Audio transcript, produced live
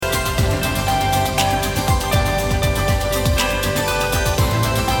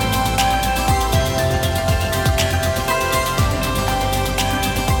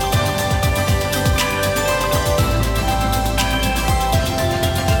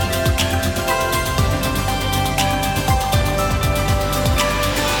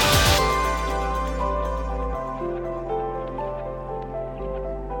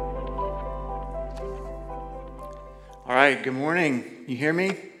right, good morning. You hear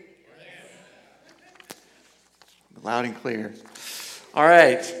me? Loud and clear. All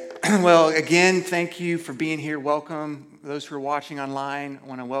right. Well, again, thank you for being here. Welcome. Those who are watching online, I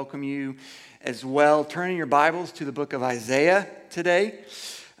want to welcome you as well. Turning your Bibles to the book of Isaiah today.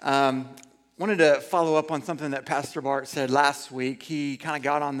 Wanted to follow up on something that Pastor Bart said last week. He kind of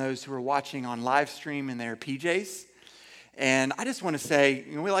got on those who were watching on live stream in their PJs. And I just want to say,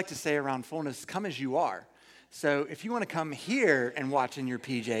 we like to say around Fullness, come as you are. So if you want to come here and watch in your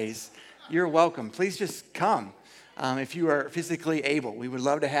PJs, you're welcome. Please just come if you are physically able. We would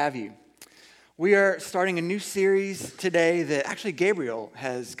love to have you. We are starting a new series today that actually Gabriel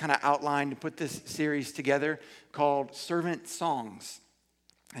has kind of outlined to put this series together called Servant Songs.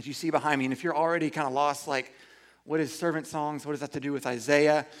 As you see behind me, and if you're already kind of lost, like, what is Servant Songs? What does that have to do with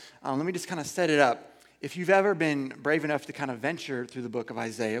Isaiah? Let me just kind of set it up. If you've ever been brave enough to kind of venture through the book of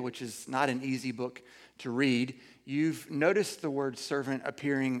Isaiah, which is not an easy book to read, you've noticed the word servant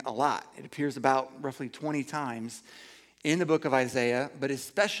appearing a lot. It appears about roughly 20 times in the book of Isaiah, but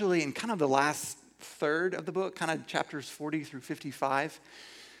especially in kind of the last third of the book, kind of chapters 40 through 55.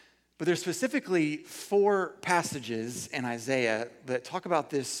 But there's specifically 4 passages in Isaiah that talk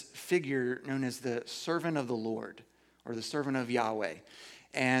about this figure known as the servant of the Lord, or the servant of Yahweh.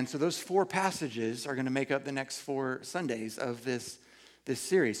 And so those 4 passages are going to make up the next 4 Sundays of this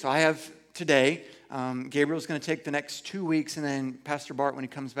series. So I have today, Gabriel's going to take the next 2 weeks, and then Pastor Bart, when he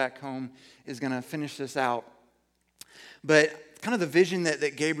comes back home, is going to finish this out. But kind of the vision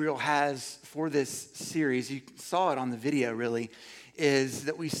that Gabriel has for this series, you saw it on the video really, is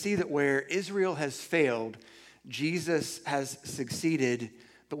that we see that where Israel has failed, Jesus has succeeded,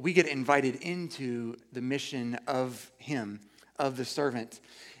 but we get invited into the mission of him, of the servant.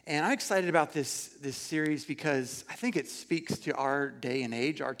 And I'm excited about this series because I think it speaks to our day and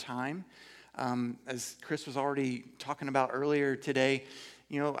age, our time. As Chris was already talking about earlier today,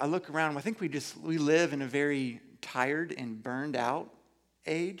 I look around, I think we live in a very tired and burned out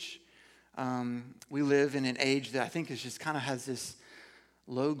age. We live in an age that I think is just kind of has this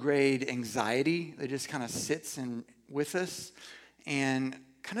low-grade anxiety that just kind of sits with us, and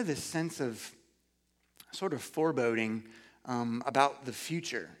kind of this sense of sort of foreboding about the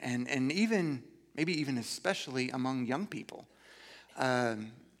future, and maybe even especially among young people. I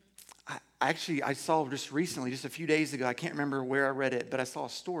saw just recently, just a few days ago, I can't remember where I read it, but I saw a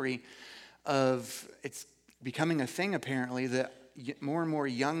story of it's becoming a thing apparently that more and more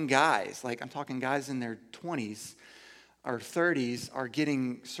young guys, like I'm talking guys in their 20s or 30s, are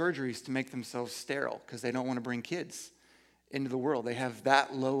getting surgeries to make themselves sterile because they don't want to bring kids into the world. They have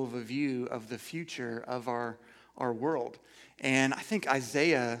that low of a view of the future of our world. And I think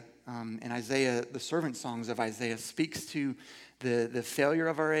Isaiah, the servant songs of Isaiah, speaks to the failure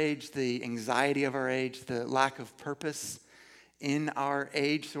of our age, the anxiety of our age, the lack of purpose in our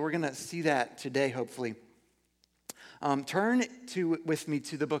age. So we're going to see that today, hopefully. Turn with me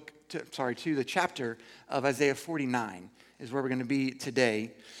to the chapter of Isaiah 49 is where we're going to be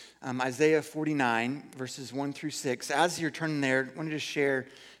today. Isaiah 49, verses 1 through 6. As you're turning there, I wanted to share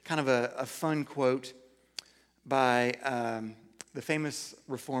kind of a fun quote by the famous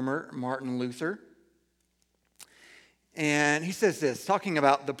reformer, Martin Luther. And he says this, talking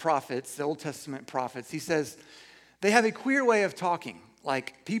about the prophets, the Old Testament prophets. He says, they have a queer way of talking,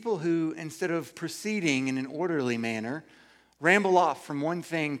 like people who, instead of proceeding in an orderly manner, ramble off from one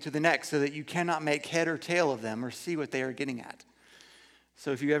thing to the next so that you cannot make head or tail of them or see what they are getting at.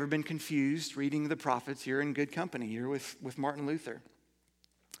 So if you've ever been confused reading the prophets, you're in good company. You're with Martin Luther.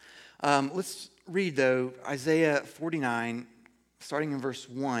 Let's read, though, Isaiah 49, starting in verse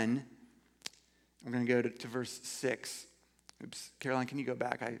 1. We're going to go to verse 6. Oops, Caroline, can you go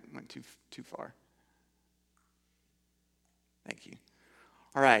back? I went too far. Thank you.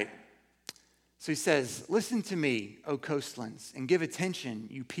 All right. So he says, listen to me, O coastlands, and give attention,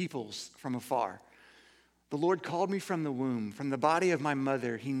 you peoples from afar. The Lord called me from the womb, from the body of my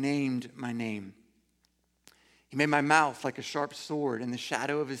mother, he named my name. He made my mouth like a sharp sword. In the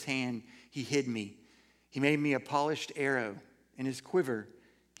shadow of his hand, he hid me. He made me a polished arrow. In his quiver,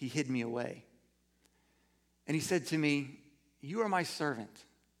 he hid me away. And he said to me, you are my servant,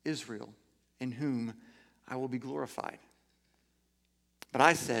 Israel, in whom I will be glorified. But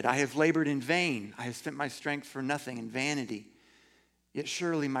I said, I have labored in vain. I have spent my strength for nothing in vanity. Yet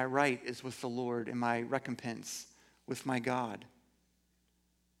surely my right is with the Lord, and my recompense with my God.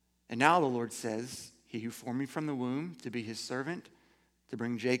 And now the Lord says, he who formed me from the womb to be his servant, to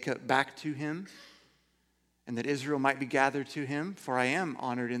bring Jacob back to him, and that Israel might be gathered to him, for I am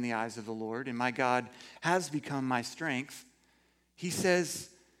honored in the eyes of the Lord, and my God has become my strength. He says,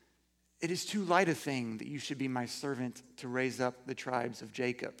 It is too light a thing that you should be my servant to raise up the tribes of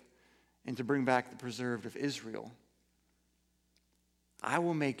Jacob and to bring back the preserved of Israel. I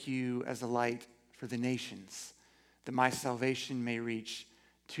will make you as a light for the nations, that my salvation may reach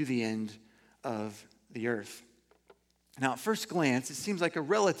to the end of the earth. Now, at first glance, it seems like a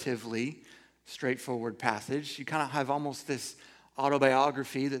relatively straightforward passage. You kind of have almost this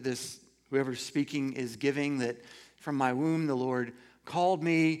autobiography that this whoever's speaking is giving, that from my womb the Lord called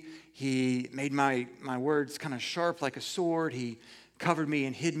me. He made my words kind of sharp like a sword. He covered me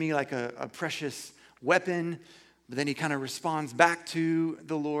and hid me like a precious weapon. But then he kind of responds back to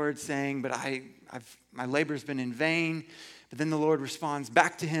the Lord saying, but my labor's been in vain. But then the Lord responds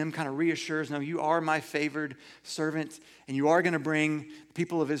back to him, kind of reassures, no, you are my favored servant, and you are going to bring the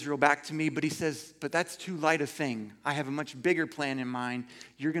people of Israel back to me. But he says, but that's too light a thing. I have a much bigger plan in mind.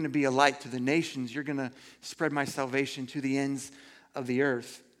 You're going to be a light to the nations. You're going to spread my salvation to the ends of the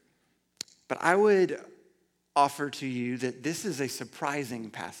earth. But I would offer to you that this is a surprising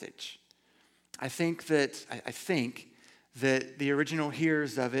passage. I think that the original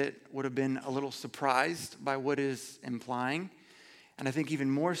hearers of it would have been a little surprised by what is implying. And I think even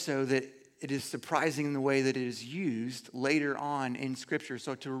more so that it is surprising in the way that it is used later on in Scripture.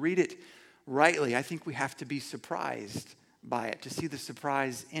 So to read it rightly, I think we have to be surprised by it, to see the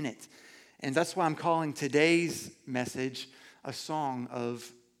surprise in it. And that's why I'm calling today's message a song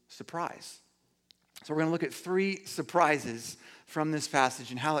of surprise. So we're going to look at 3 surprises from this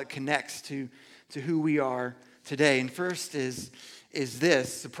passage and how it connects to who we are today. And first is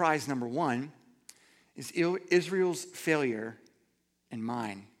this, surprise number 1, is Israel's failure and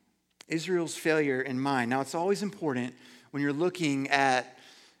mine. Israel's failure and mine. Now, it's always important when you're looking at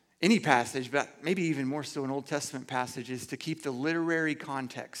any passage, but maybe even more so an Old Testament passage, is to keep the literary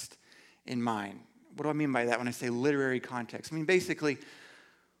context in mind. What do I mean by that when I say literary context? I mean, basically,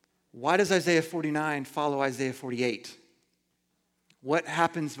 why does Isaiah 49 follow Isaiah 48? What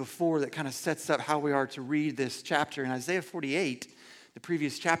happens before that kind of sets up how we are to read this chapter? In Isaiah 48, the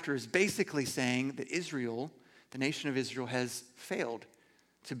previous chapter is basically saying that Israel, the nation of Israel, has failed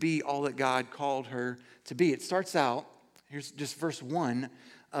to be all that God called her to be. It starts out, here's just verse 1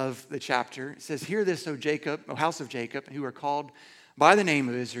 of the chapter. It says, "Hear this, O Jacob, O house of Jacob, who are called by the name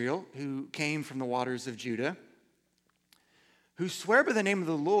of Israel, who came from the waters of Judah, who swear by the name of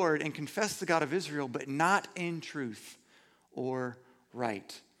the Lord and confess the God of Israel, but not in truth or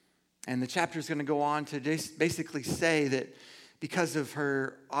right." And the chapter is going to go on to basically say that because of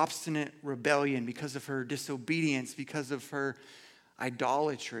her obstinate rebellion, because of her disobedience, because of her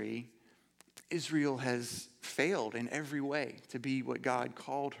idolatry, Israel has failed in every way to be what God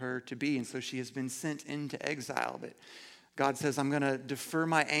called her to be. And so she has been sent into exile. But God says, I'm going to defer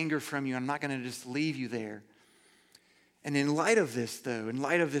my anger from you. I'm not going to just leave you there. And in light of this, though, in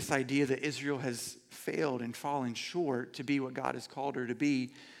light of this idea that Israel has failed and fallen short to be what God has called her to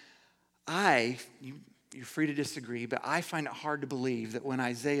be, you're free to disagree, but I find it hard to believe that when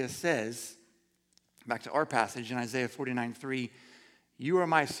Isaiah says, back to our passage in Isaiah 49:3, "You are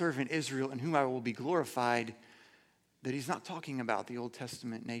my servant Israel, in whom I will be glorified," that he's not talking about the Old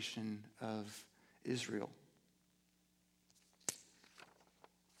Testament nation of Israel.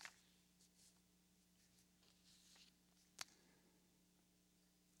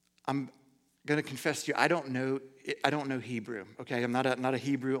 I'm going to confess to you, I don't know Hebrew. Okay, I'm not a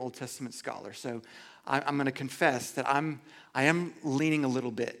Hebrew Old Testament scholar, so I'm going to confess that I am leaning a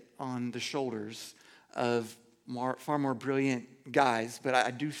little bit on the shoulders of far more brilliant guys, but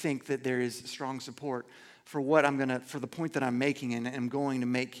I do think that there is strong support for for the point that I'm making and am going to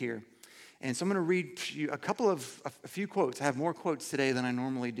make here. And so I'm going to read you a few quotes. I have more quotes today than I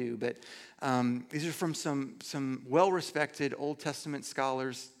normally do, but these are from some well-respected Old Testament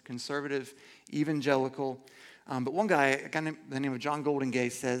scholars, conservative, evangelical. But one guy, a guy named the name of John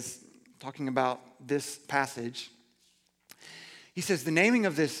Goldingay, says, talking about this passage, he says, the naming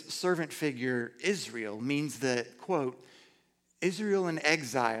of this servant figure, Israel, means that, quote, Israel in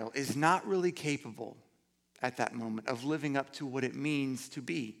exile is not really capable at that moment of living up to what it means to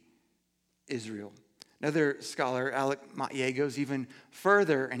be Israel. Another scholar, Alec Mottier, goes even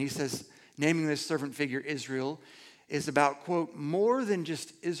further, and he says, naming this servant figure Israel is about, quote, more than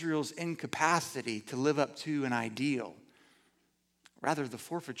just Israel's incapacity to live up to an ideal, rather the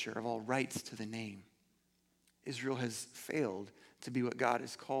forfeiture of all rights to the name. Israel has failed to be what God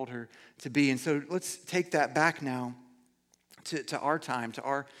has called her to be. And so let's take that back now to our time,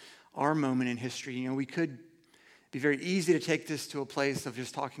 to our moment in history. You know, we could be very easy to take this to a place of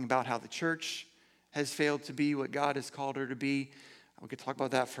just talking about how the church has failed to be what God has called her to be. We could talk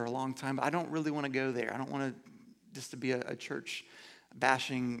about that for a long time, but I don't really want to go there. I don't want to just to be a church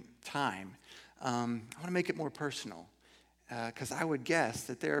bashing time. I want to make it more personal, because I would guess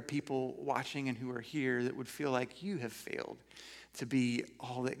that there are people watching and who are here that would feel like you have failed to be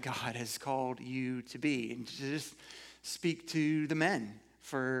all that God has called you to be. And to just speak to the men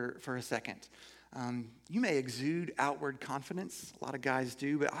for a second. You may exude outward confidence. A lot of guys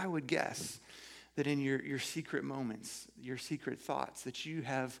do, but I would guess that in your secret moments, your secret thoughts, that you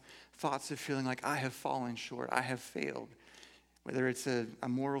have thoughts of feeling like, I have fallen short, I have failed. Whether it's a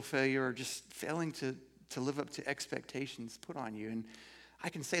moral failure or just failing to live up to expectations put on you. And I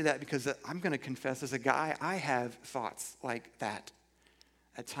can say that because I'm going to confess, as a guy, I have thoughts like that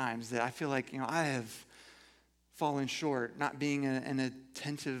at times, that I feel like, I have fallen short, not being an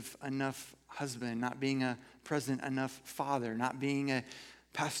attentive enough husband, not being a present enough father, not being a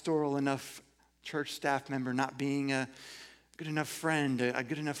pastoral enough church staff member, not being a good enough friend, a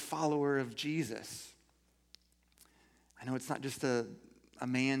good enough follower of Jesus. I know it's not just a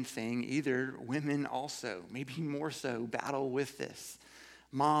man thing either. Women also, maybe more so, battle with this.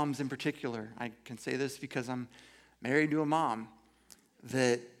 Moms in particular. I can say this because I'm married to a mom,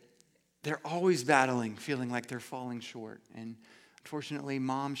 that they're always battling, feeling like they're falling short. And unfortunately,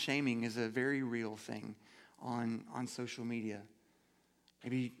 mom shaming is a very real thing on social media.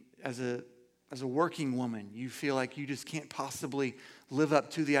 Maybe as a working woman, you feel like you just can't possibly live up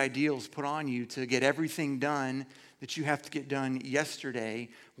to the ideals put on you to get everything done that you have to get done yesterday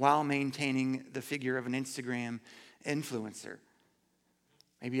while maintaining the figure of an Instagram influencer.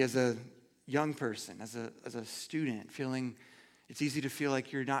 Maybe as a young person, as a student, feeling it's easy to feel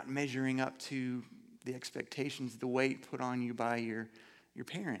like you're not measuring up to the expectations, the weight put on you by your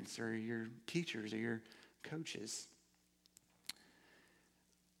parents or your teachers or your coaches.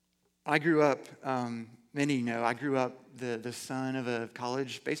 I grew up, many know, I grew up the son of a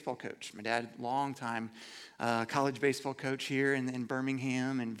college baseball coach. My dad, long time college baseball coach here in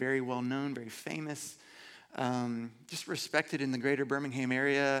Birmingham, and very well known, very famous, just respected in the greater Birmingham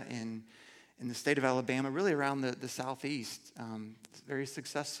area, in the state of Alabama, really around the southeast. Very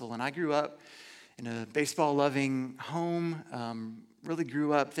successful. And I grew up in a baseball-loving home, really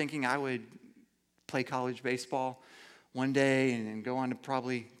grew up thinking I would play college baseball one day and go on to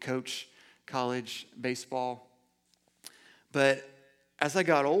probably coach college baseball. But as I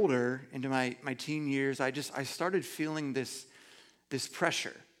got older, into my teen years, I started feeling this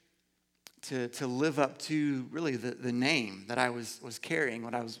pressure to live up to really the name that I was carrying,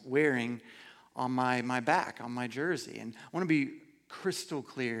 what I was wearing on my back, on my jersey. And I want to be crystal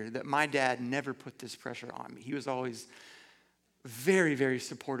clear that my dad never put this pressure on me. He was always very, very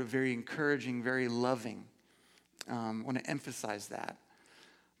supportive, very encouraging, very loving. I want to emphasize that.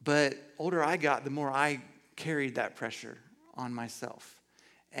 But older I got, the more I carried that pressure on myself.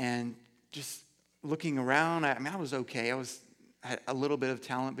 And just looking around, I was okay. I had a little bit of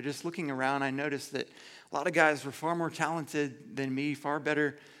talent, but just looking around, I noticed that a lot of guys were far more talented than me, far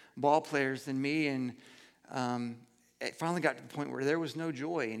better ball players than me. And it finally got to the point where there was no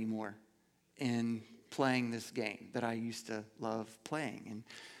joy anymore in playing this game that I used to love playing. And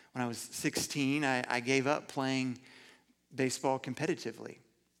when I was 16, I gave up playing baseball competitively.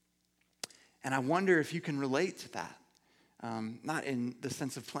 And I wonder if you can relate to that. Not in the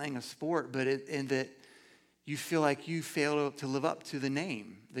sense of playing a sport, but in that you feel like you fail to live up to the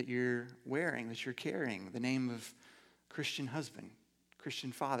name that you're wearing, that you're carrying, the name of Christian husband,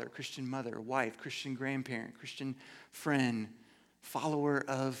 Christian father, Christian mother, wife, Christian grandparent, Christian friend, follower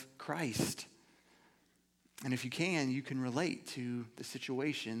of Christ. And if you can relate to the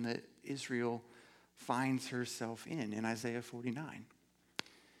situation that Israel finds herself in Isaiah 49.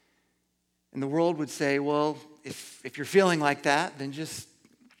 And the world would say, well, if you're feeling like that, then just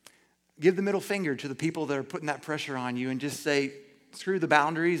give the middle finger to the people that are putting that pressure on you and just say, screw the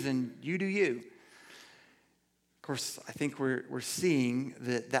boundaries and you do you. Of course, I think we're seeing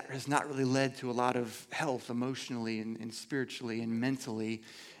that has not really led to a lot of health emotionally and spiritually and mentally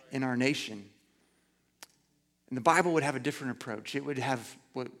in our nation. And the Bible would have a different approach. It would have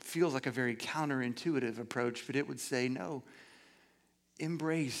what feels like a very counterintuitive approach, but it would say, no,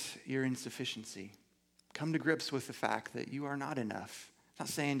 embrace your insufficiency. Come to grips with the fact that you are not enough. It's not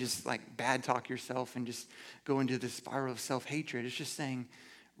saying just like bad talk yourself and just go into this spiral of self-hatred. It's just saying,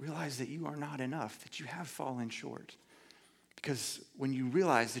 realize that you are not enough, that you have fallen short. Because when you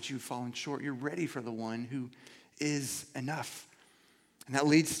realize that you've fallen short, you're ready for the one who is enough. And that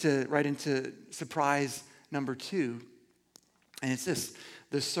leads right into surprise number 2. And it's this: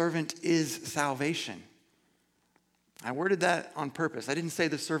 the servant is salvation. I worded that on purpose. I didn't say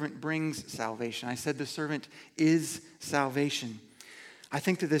the servant brings salvation. I said the servant is salvation. I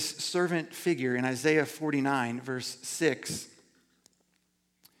think that this servant figure in Isaiah 49, verse 6,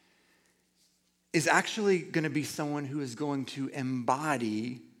 is actually going to be someone who is going to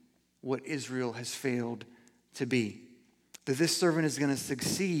embody what Israel has failed to be. That this servant is going to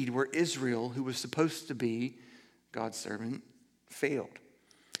succeed where Israel, who was supposed to be God's servant, failed.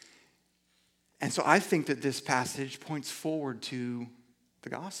 And so I think that this passage points forward to the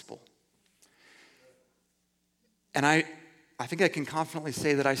gospel. And I think I can confidently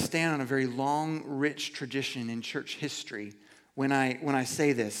say that I stand on a very long, rich tradition in church history when I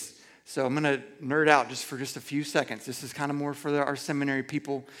say this. So I'm going to nerd out just for a few seconds. This is kind of more for our seminary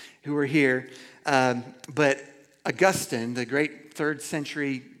people who are here. But Augustine, the great 4th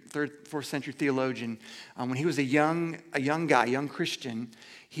century theologian, when he was a young guy, young Christian,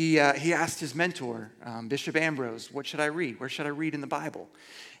 he asked his mentor, Bishop Ambrose, what should I read? Where should I read in the Bible?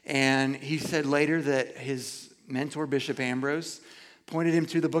 And he said later that his mentor, Bishop Ambrose, pointed him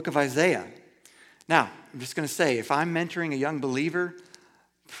to the book of Isaiah. Now, I'm just going to say, if I'm mentoring a young believer,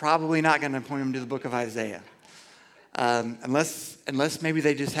 probably not going to point him to the book of Isaiah. Unless maybe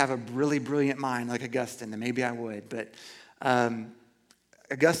they just have a really brilliant mind like Augustine, then maybe I would. But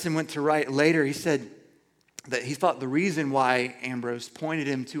Augustine went to write later, he said that he thought the reason why Ambrose pointed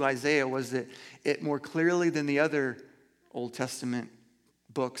him to Isaiah was that it more clearly than the other Old Testament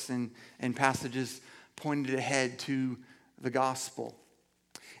books and passages pointed ahead to the gospel.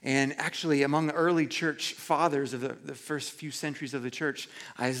 And actually, among the early church fathers of the first few centuries of the church,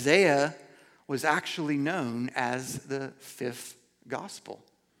 Isaiah was actually known as the fifth gospel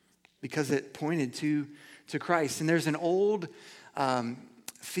because it pointed to Christ. And there's an old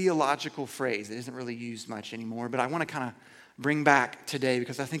theological phrase that isn't really used much anymore, but I want to kind of bring back today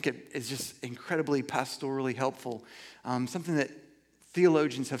because I think it is just incredibly pastorally helpful. Something that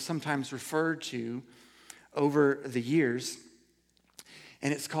theologians have sometimes referred to over the years,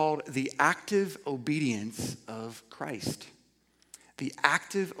 and it's called the active obedience of Christ. The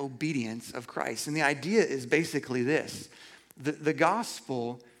active obedience of Christ. And the idea is basically this. The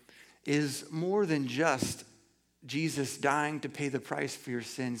gospel is more than just Jesus dying to pay the price for your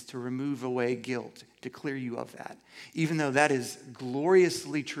sins, to remove away guilt, to clear you of that. Even though that is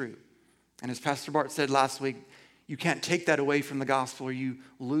gloriously true. And as Pastor Bart said last week, you can't take that away from the gospel or you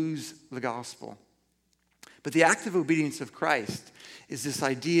lose the gospel. But the active obedience of Christ is this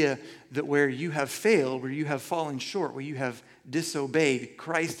idea that where you have failed, where you have fallen short, where you have disobeyed,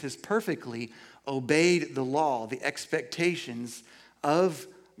 Christ has perfectly obeyed the law, the expectations of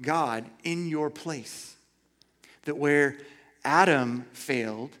God in your place. That where Adam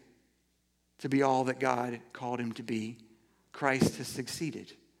failed to be all that God called him to be, Christ has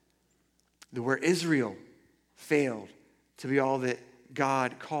succeeded. That where Israel failed to be all that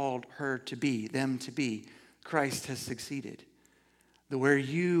God called her to be, them to be, Christ has succeeded. That where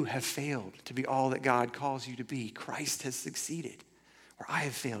you have failed to be all that God calls you to be, Christ has succeeded. Where I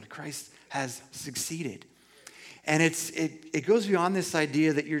have failed, Christ has succeeded. And it goes beyond this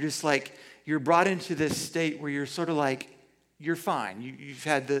idea that you're just like, you're brought into this state where you're sort of like, you're fine. You've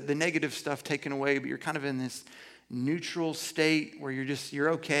had the negative stuff taken away, but you're kind of in this neutral state where you're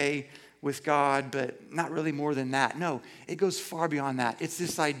okay with God, but not really more than that. No, it goes far beyond that. It's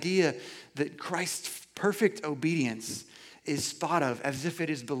this idea that Christ's perfect obedience is thought of as if it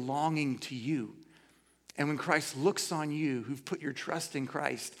is belonging to you. And when Christ looks on you, who've put your trust in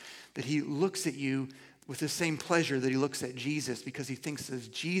Christ, that he looks at you with the same pleasure that he looks at Jesus because he thinks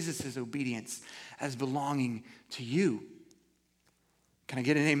of Jesus' obedience as belonging to you. Can I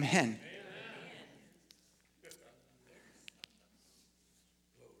get an amen? Amen.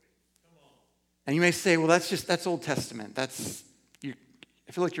 And you may say, well, that's Old Testament. I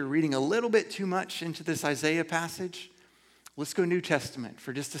feel like you're reading a little bit too much into this Isaiah passage. Let's go New Testament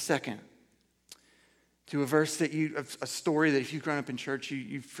for just a second to a verse a story that if you've grown up in church,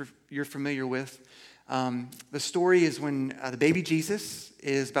 you're familiar with. The story is when the baby Jesus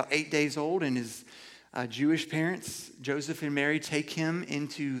is about 8 days old and his Jewish parents, Joseph and Mary, take him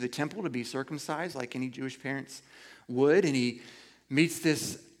into the temple to be circumcised like any Jewish parents would. And he meets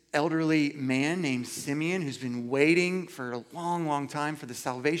this elderly man named Simeon who's been waiting for a long, long time for the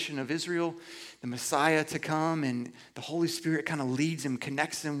salvation of Israel, the Messiah to come. And the Holy Spirit kind of leads him,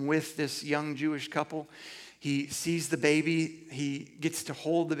 connects him with this young Jewish couple. He sees the baby. He gets to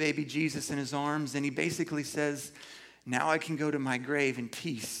hold the baby Jesus in his arms. And he basically says, now I can go to my grave in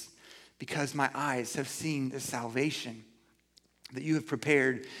peace because my eyes have seen the salvation that you have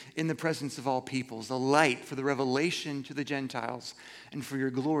prepared in the presence of all peoples, a light for the revelation to the Gentiles and for your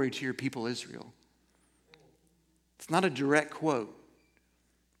glory to your people Israel. It's not a direct quote,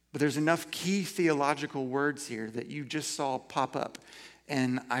 but there's enough key theological words here that you just saw pop up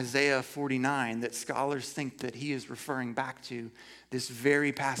in Isaiah 49 that scholars think that he is referring back to this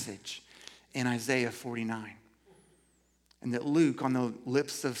very passage in Isaiah 49. And that Luke, on the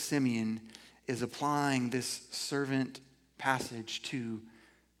lips of Simeon, is applying this servant passage to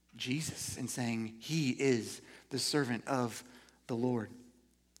Jesus and saying he is the servant of the Lord.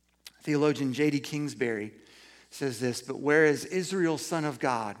 Theologian J.D. Kingsbury says this, but whereas Israel, son of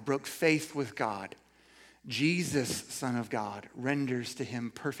God, broke faith with God, Jesus, son of God, renders to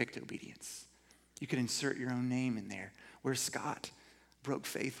him perfect obedience. You could insert your own name in there. Where Scott broke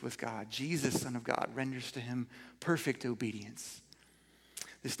faith with God, Jesus, son of God, renders to him perfect obedience.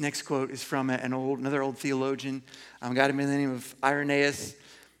 This next quote is from another old theologian, a guy by the name of Irenaeus.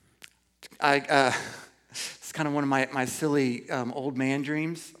 It's kind of one of my silly old man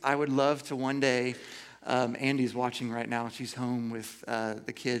dreams. I would love to one day, Andy's watching right now. She's home with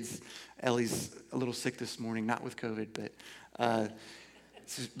the kids. Ellie's a little sick this morning, not with COVID, but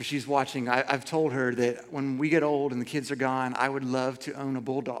she's watching. I've told her that when we get old and the kids are gone, I would love to own a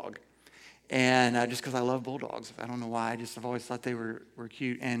bulldog. And just because I love bulldogs. I don't know why. I've always thought they were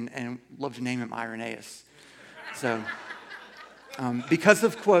cute and love to name him Irenaeus. So because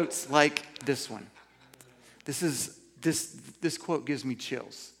of quotes like this one. This quote gives me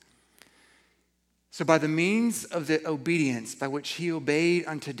chills. So by the means of the obedience by which he obeyed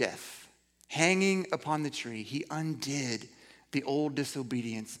unto death, hanging upon the tree, he undid the old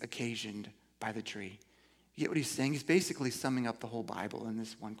disobedience occasioned by the tree. You get what he's saying? He's basically summing up the whole Bible in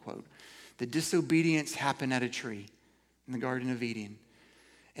this one quote. The disobedience happened at a tree in the Garden of Eden.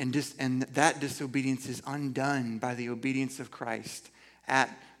 And that disobedience is undone by the obedience of Christ at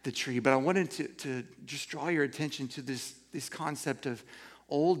the tree. But I wanted to just draw your attention to this concept of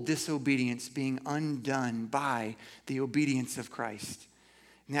old disobedience being undone by the obedience of Christ.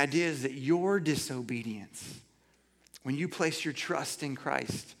 And the idea is that your disobedience, when you place your trust in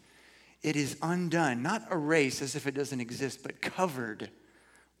Christ, it is undone, not erased as if it doesn't exist, but covered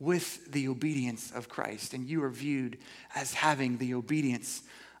with the obedience of Christ. And you are viewed as having the obedience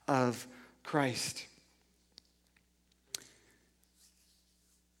of Christ.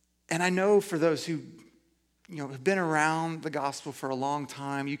 And I know for those who have been around the gospel for a long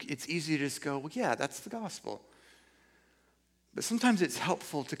time, it's easy to just go, well, yeah, that's the gospel. But sometimes it's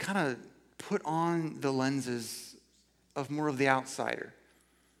helpful to kind of put on the lenses of more of the outsider,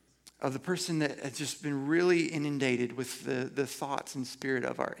 of the person that has just been really inundated with the thoughts and spirit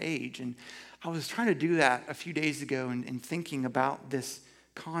of our age. And I was trying to do that a few days ago in thinking about this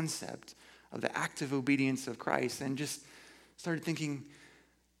concept of the active obedience of Christ, and just started thinking,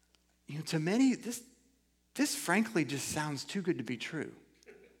 to many, this frankly just sounds too good to be true.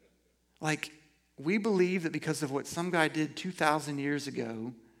 Like, we believe that because of what some guy did 2,000 years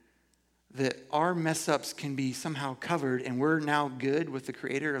ago, that our mess ups can be somehow covered and we're now good with the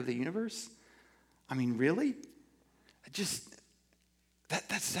creator of the universe? I mean, really?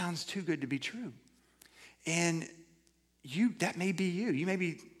 That sounds too good to be true. And that may be you. You may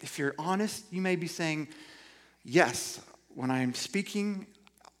be, if you're honest, you may be saying, yes, when I'm speaking,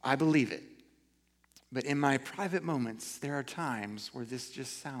 I believe it. But in my private moments, there are times where this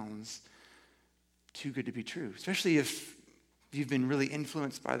just sounds too good to be true, especially if you've been really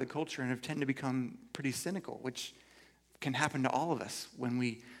influenced by the culture and have tended to become pretty cynical, which can happen to all of us when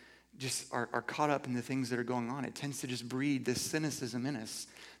we just are caught up in the things that are going on. It tends to just breed this cynicism in us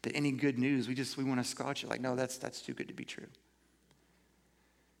that any good news, we want to squelch it. Like, no, that's too good to be true.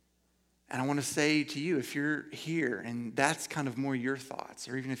 And I want to say to you, if you're here and that's kind of more your thoughts,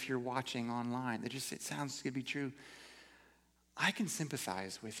 or even if you're watching online, it sounds too good to be true, I can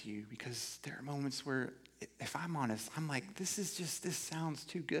sympathize with you, because there are moments where, if I'm honest, I'm like, this sounds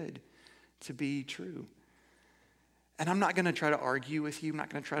too good to be true. And I'm not going to try to argue with you. I'm not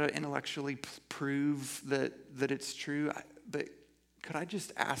going to try to intellectually prove that it's true. But could I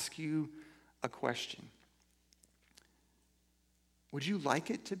just ask you a question? Would you like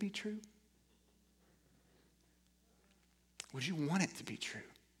it to be true? Would you want it to be true?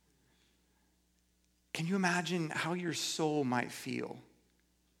 Can you imagine how your soul might feel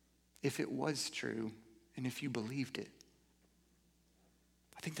if it was true and if you believed it?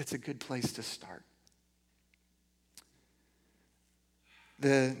 I think that's a good place to start.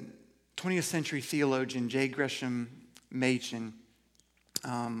 The 20th century theologian J. Gresham Machen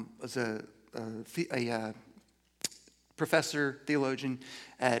was a professor, theologian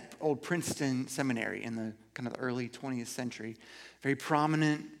at Old Princeton Seminary in the kind of the early 20th century. Very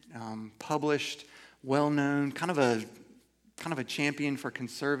prominent, published, well-known, kind of a champion for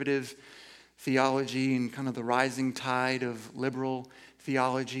conservative theology and kind of the rising tide of liberal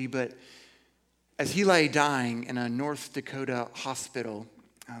theology. But as he lay dying in a North Dakota hospital,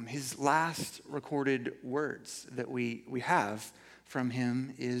 his last recorded words that we have from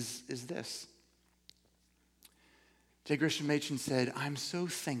him is this. J. Gresham Machen said, "I'm so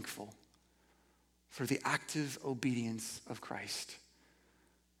thankful for the active obedience of Christ.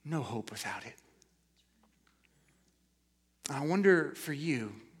 No hope without it." I wonder for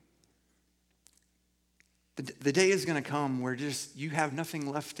you, the day is going to come where just you have nothing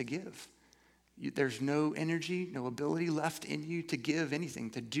left to give. There's no energy, no ability left in you to give anything,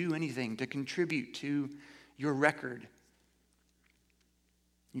 to do anything, to contribute to your record.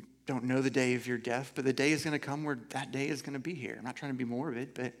 You don't know the day of your death, but the day is going to come where that day is going to be here. I'm not trying to be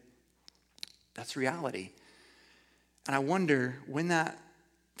morbid, but that's reality. And I wonder, when that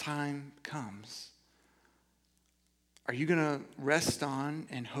time comes, are you going to rest on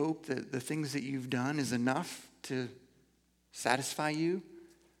and hope that the things that you've done is enough to satisfy you,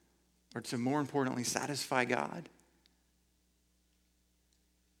 or to, more importantly, satisfy God?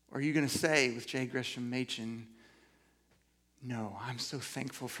 Or are you going to say with J. Gresham Machen, "No, I'm so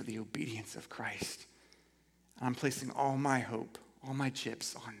thankful for the obedience of Christ. I'm placing all my hope, all my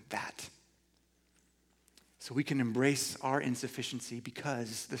chips on that." So we can embrace our insufficiency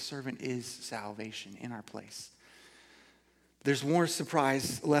because the servant is salvation in our place. There's more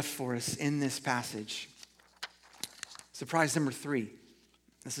surprise left for us in this passage. Surprise number 3.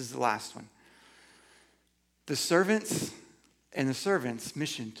 This is the last one. The servants and the servant's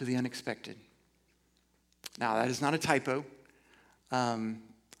mission to the unexpected. Now, that is not a typo. I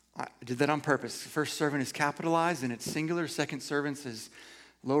did that on purpose. The first servant is capitalized and it's singular. Second servant is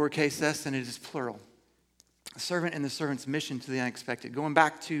lowercase s and it is plural. The servant and the servant's mission to the unexpected. Going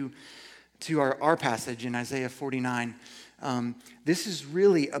back to our passage in Isaiah 49, this is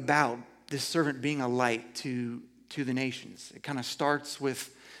really about this servant being a light to the nations. It kind of starts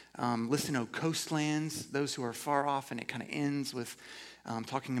with, listen, O coastlands, those who are far off, and it kind of ends with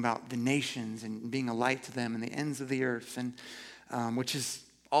talking about the nations and being a light to them and the ends of the earth, and which is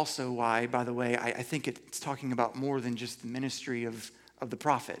also why, by the way, I think it's talking about more than just the ministry of the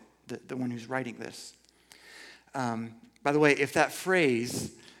prophet, the one who's writing this. By the way, if that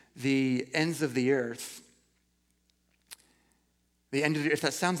phrase, the ends of the earth, if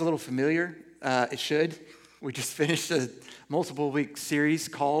that sounds a little familiar, it should. We just finished a multiple-week series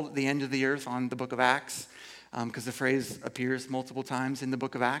called The End of the Earth on the book of Acts, because the phrase appears multiple times in the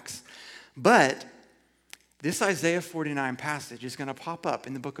book of Acts. But this Isaiah 49 passage is going to pop up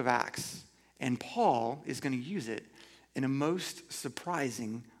in the book of Acts, and Paul is going to use it in a most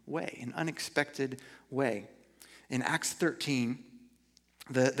surprising way, an unexpected way. In Acts 13,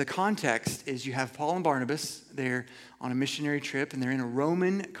 the context is you have Paul and Barnabas. They're on a missionary trip, and they're in a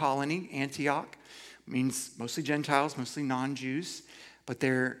Roman colony, Antioch. Means mostly Gentiles, mostly non-Jews, but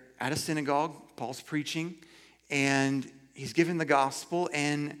they're at a synagogue. Paul's preaching, and he's giving the gospel,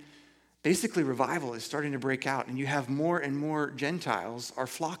 and basically revival is starting to break out, and you have more and more Gentiles are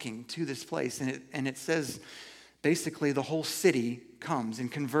flocking to this place, and it says basically the whole city comes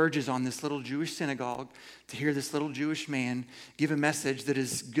and converges on this little Jewish synagogue to hear this little Jewish man give a message that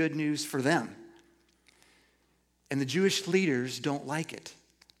is good news for them. And the Jewish leaders don't like it.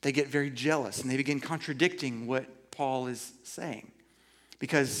 They get very jealous, and they begin contradicting what Paul is saying.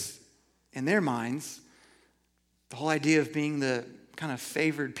 Because in their minds, the whole idea of being the kind of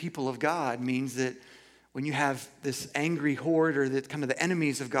favored people of God means that when you have this angry horde or the kind of the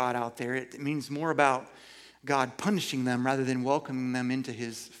enemies of God out there, it means more about God punishing them rather than welcoming them into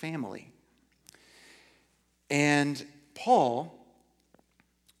his family. And Paul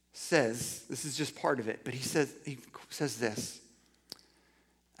says, this is just part of it, but he says this.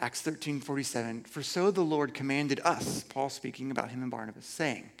 Acts 13:47, "For so the Lord commanded us," Paul speaking about him and Barnabas,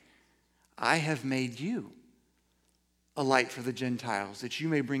 saying, "I have made you a light for the Gentiles, that you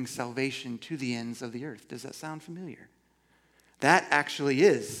may bring salvation to the ends of the earth." Does that sound familiar? That actually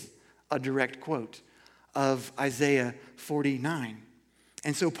is a direct quote of Isaiah 49.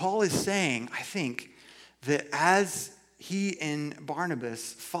 And so Paul is saying, I think, that as he and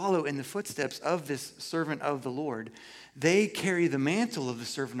Barnabas follow in the footsteps of this servant of the Lord, they carry the mantle of the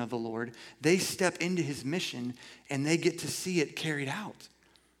servant of the Lord, they step into his mission, and they get to see it carried out.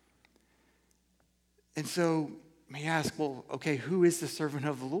 And so may I ask, well, okay, who is the servant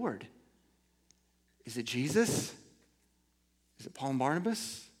of the Lord? Is it Jesus? Is it Paul and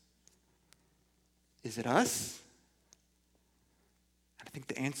Barnabas? Is it us? I think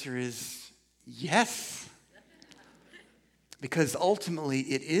the answer is yes. Because ultimately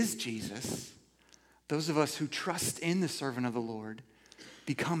it is Jesus. Those of us who trust in the servant of the Lord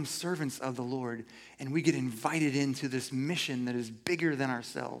become servants of the Lord, and we get invited into this mission that is bigger than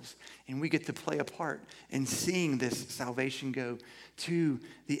ourselves, and we get to play a part in seeing this salvation go to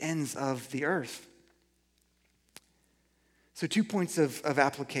the ends of the earth. So 2 points of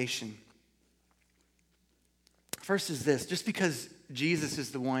application. First is this: just because Jesus is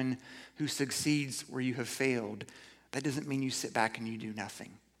the one who succeeds where you have failed, that doesn't mean you sit back and you do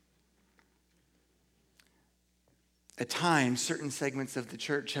nothing. At times, certain segments of the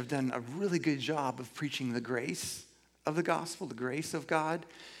church have done a really good job of preaching the grace of the gospel, the grace of God,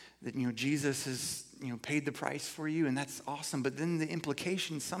 that Jesus has paid the price for you, and that's awesome. But then the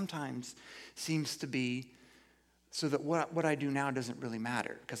implication sometimes seems to be so that what I do now doesn't really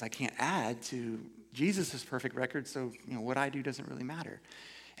matter because I can't add to Jesus' perfect record, so what I do doesn't really matter.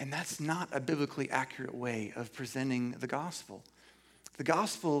 And that's not a biblically accurate way of presenting the gospel. The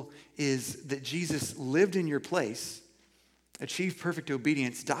gospel is that Jesus lived in your place, achieved perfect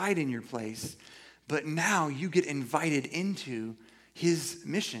obedience, died in your place, but now you get invited into his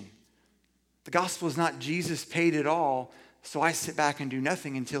mission. The gospel is not Jesus paid it all, so I sit back and do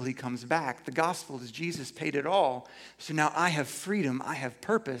nothing until he comes back. The gospel is Jesus paid it all, so now I have freedom, I have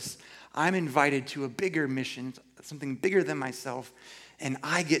purpose. I'm invited to a bigger mission, something bigger than myself, and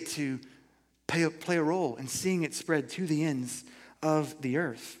I get to play a role in seeing it spread to the ends of the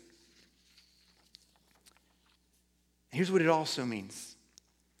earth. Here's what it also means.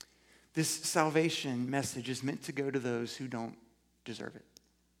 This salvation message is meant to go to those who don't deserve it,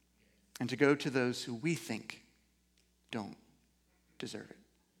 and to go to those who we think don't deserve it.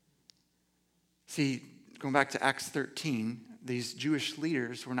 See, going back to Acts 13, these Jewish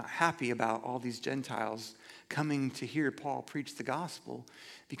leaders were not happy about all these Gentiles coming to hear Paul preach the gospel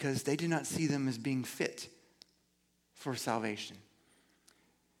because they did not see them as being fit for salvation.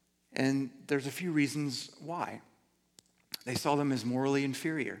 And there's a few reasons why. They saw them as morally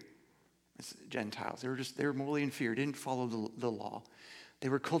inferior as Gentiles. They were morally inferior, didn't follow the law. They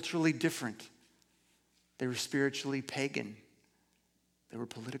were culturally different. They were spiritually pagan. They were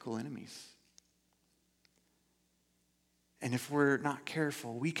political enemies. And if we're not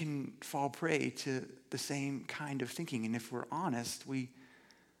careful, we can fall prey to the same kind of thinking. And if we're honest, we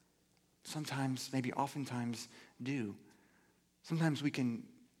sometimes, maybe oftentimes, do. Sometimes we can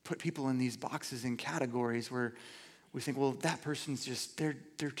put people in these boxes and categories where we think, well, that person's just, they're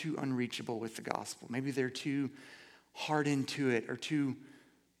too unreachable with the gospel. Maybe they're too hard into it or too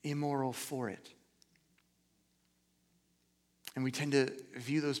immoral for it. And we tend to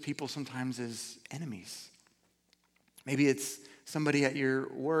view those people sometimes as enemies. Maybe it's somebody at your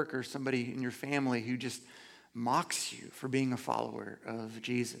work or somebody in your family who just mocks you for being a follower of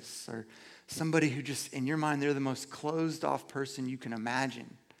Jesus, or somebody who just, in your mind, they're the most closed off person you can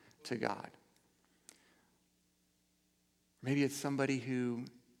imagine to God. Maybe it's somebody who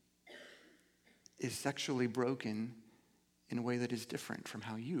is sexually broken in a way that is different from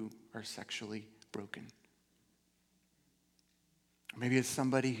how you are sexually broken. Or maybe it's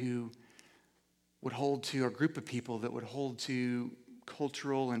somebody who would hold to, a group of people that would hold to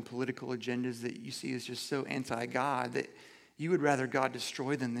cultural and political agendas that you see as just so anti-God that you would rather God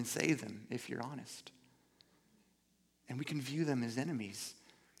destroy them than save them, if you're honest. And we can view them as enemies.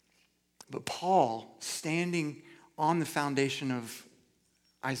 But Paul, standing on the foundation of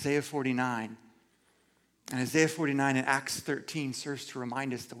Isaiah 49, and Isaiah 49 and Acts 13 serves to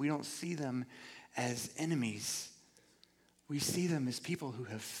remind us that we don't see them as enemies. We see them as people who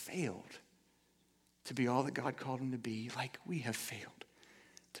have failed to be all that God called them to be, like we have failed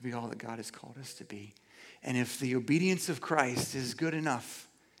to be all that God has called us to be. And if the obedience of Christ is good enough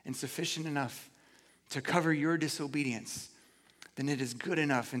and sufficient enough to cover your disobedience, then it is good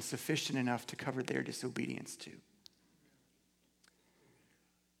enough and sufficient enough to cover their disobedience too.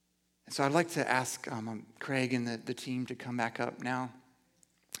 And so I'd like to ask Craig and the team to come back up now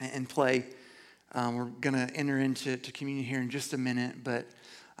and play. We're going to enter into communion here in just a minute, but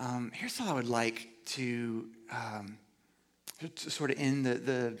here's how I would like to sort of end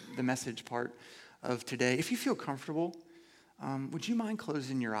the message part of today. If you feel comfortable, would you mind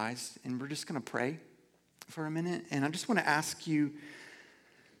closing your eyes? And we're just going to pray for a minute. And I just want to ask you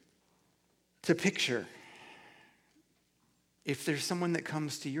to picture if there's someone that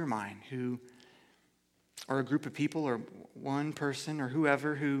comes to your mind who, or a group of people or one person or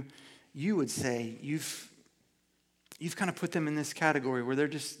whoever who you would say you've kind of put them in this category where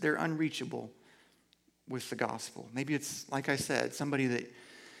they're unreachable with the gospel. Maybe it's, like I said, somebody that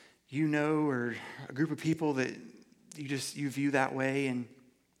you know, or a group of people that you view that way, and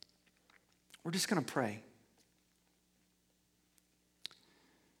we're just going to pray.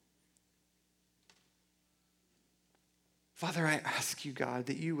 Father, I ask you, God,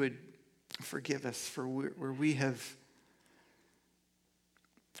 that you would forgive us for where we have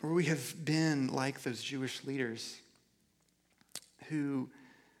been like those Jewish leaders who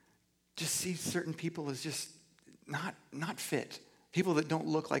just see certain people as just not fit. People that don't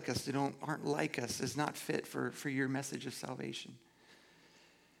look like us, that aren't like us, is not fit for your message of salvation.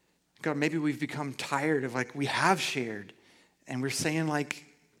 God, maybe we've become tired of we have shared, and we're saying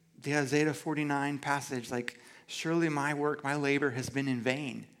the Isaiah 49 passage, surely my work, my labor has been in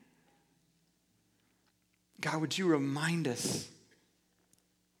vain. God, would you remind us?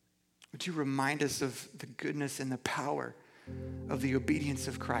 Would you remind us of the goodness and the power of the obedience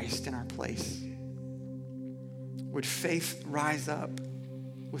of Christ in our place? Would faith rise up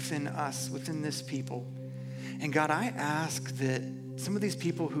within us, within this people? And God, I ask that some of these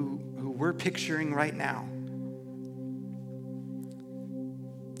people who we're picturing right now,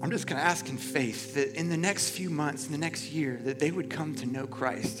 I'm just going to ask in faith that in the next few months, in the next year, that they would come to know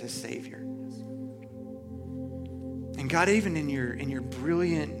Christ as Savior. And God, even in your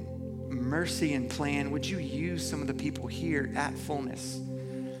brilliant mercy and plan, would you use some of the people here at Fullness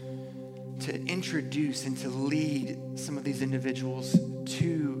to introduce and to lead some of these individuals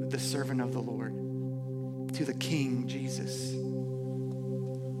to the servant of the Lord, to the King, Jesus.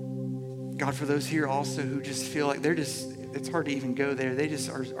 God, for those here also who just feel like it's hard to even go there. They just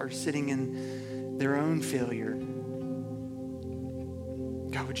are sitting in their own failure.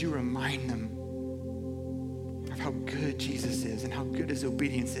 God, would you remind them of how good Jesus is and how good his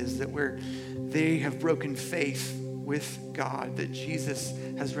obedience is, that where they have broken faith with God, that Jesus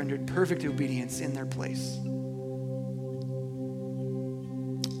has rendered perfect obedience in their place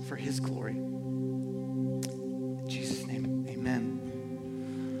for his glory. In Jesus' name, amen.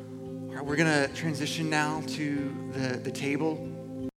 All right, we're going to transition now to the table.